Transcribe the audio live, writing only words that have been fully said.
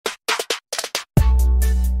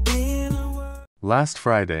Last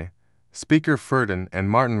Friday, Speaker Ferdinand and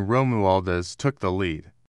Martin Romualdez took the lead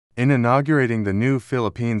in inaugurating the new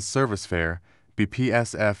Philippines Service Fair,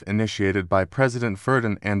 BPSF, initiated by President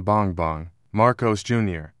Ferdinand and Bongbong Marcos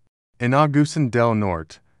Jr. in Agusan del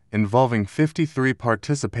Norte, involving 53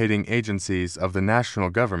 participating agencies of the national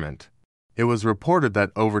government. It was reported that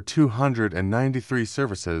over 293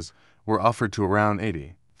 services were offered to around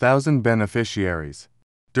 80,000 beneficiaries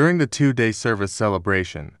during the two-day service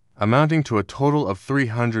celebration, amounting to a total of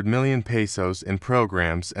 300 million pesos in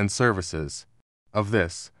programs and services. Of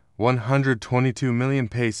this, 122 million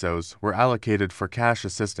pesos were allocated for cash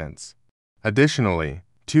assistance. Additionally,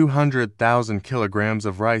 200,000 kilograms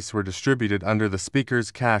of rice were distributed under the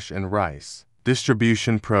Speaker's Cash and Rice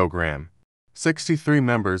Distribution Program. 63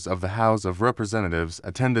 members of the House of Representatives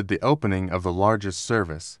attended the opening of the largest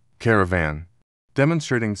service caravan,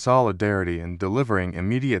 demonstrating solidarity in delivering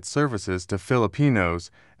immediate services to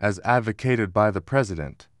Filipinos as advocated by the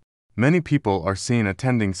President. Many people are seen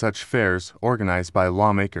attending such fairs organized by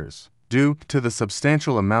lawmakers, due to the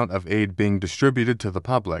substantial amount of aid being distributed to the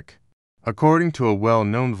public. According to a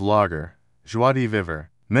well-known vlogger, Joie de Vivre,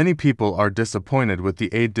 many people are disappointed with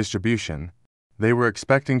the aid distribution. They were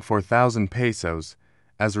expecting 4,000 pesos,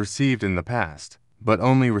 as received in the past, but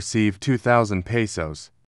only received 2,000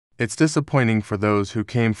 pesos. It's disappointing for those who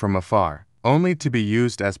came from afar, only to be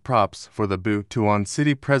used as props for the Butuan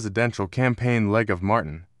City presidential campaign leg of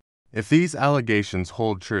Martin. If these allegations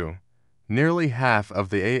hold true, nearly half of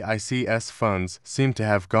the AICS funds seem to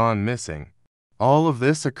have gone missing. All of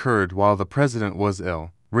this occurred while the president was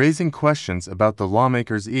ill, raising questions about the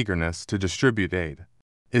lawmakers' eagerness to distribute aid.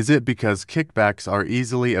 Is it because kickbacks are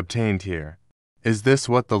easily obtained here? Is this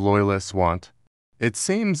what the Loyalists want? It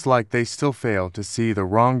seems like they still fail to see the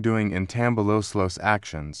wrongdoing in Tambaloslos'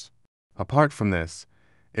 actions. Apart from this,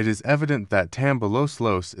 it is evident that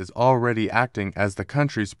Tambaloslos is already acting as the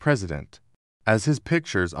country's president, as his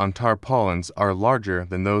pictures on tarpaulins are larger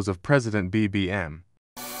than those of President BBM.